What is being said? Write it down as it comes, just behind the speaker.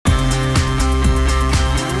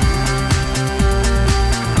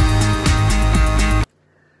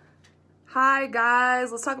Hi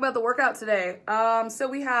guys, let's talk about the workout today. So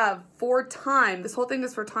we have for time, this whole thing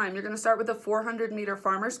is for time. You're gonna start with a 400-meter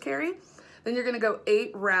farmer's carry. Then you're gonna go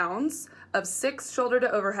 8 rounds of 6 shoulder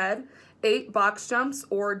to overhead, 8 box jumps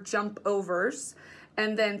or jump overs,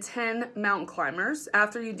 and then 10 mountain climbers.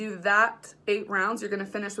 After you do that 8 rounds, you're gonna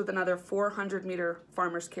finish with another 400-meter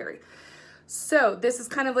farmer's carry. So this is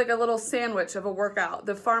kind of like a little sandwich of a workout.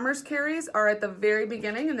 The farmer's carries are at the very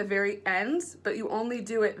beginning and the very end, but you only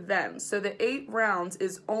do it then. So the 8 rounds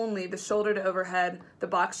is only the shoulder to overhead, the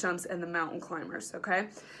box jumps, and the mountain climbers, okay?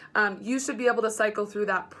 You should be able to cycle through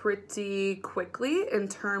that pretty quickly in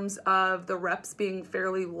terms of the reps being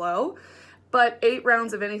fairly low. But 8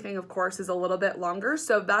 rounds of anything, of course, is a little bit longer.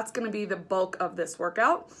 So that's gonna be the bulk of this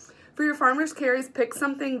workout. For your farmer's carries, pick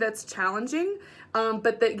something that's challenging,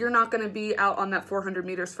 but that you're not gonna be out on that 400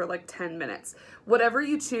 meters for like 10 minutes. Whatever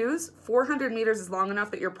you choose, 400 meters is long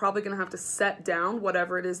enough that you're probably gonna have to set down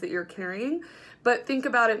whatever it is that you're carrying, but think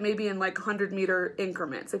about it maybe in like 100-meter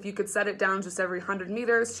increments. If you could set it down just every 100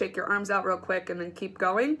 meters, shake your arms out real quick and then keep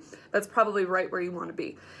going, that's probably right where you wanna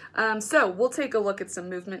be. So we'll take a look at some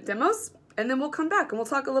movement demos and then we'll come back and we'll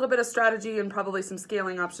talk a little bit of strategy and probably some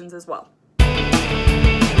scaling options as well.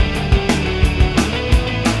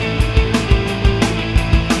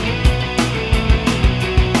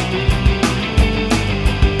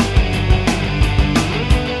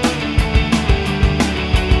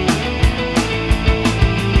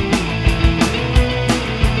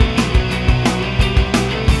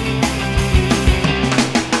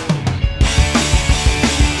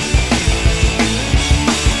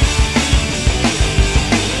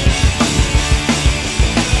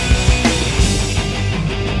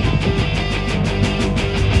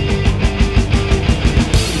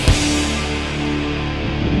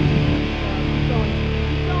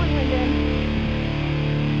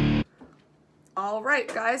 All right,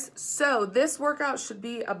 guys, so this workout should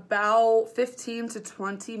be about 15 to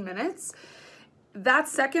 20 minutes. That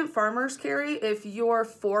second farmer's carry, if your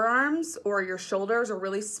forearms or your shoulders are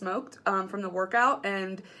really smoked from the workout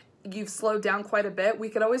and you've slowed down quite a bit, we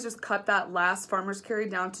could always just cut that last farmer's carry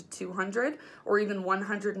down to 200 or even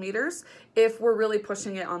 100 meters if we're really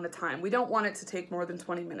pushing it on the time. We don't want it to take more than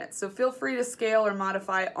 20 minutes. So feel free to scale or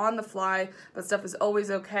modify on the fly. That stuff is always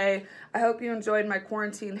okay. I hope you enjoyed my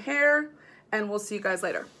quarantine hair, and we'll see you guys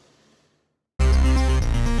later.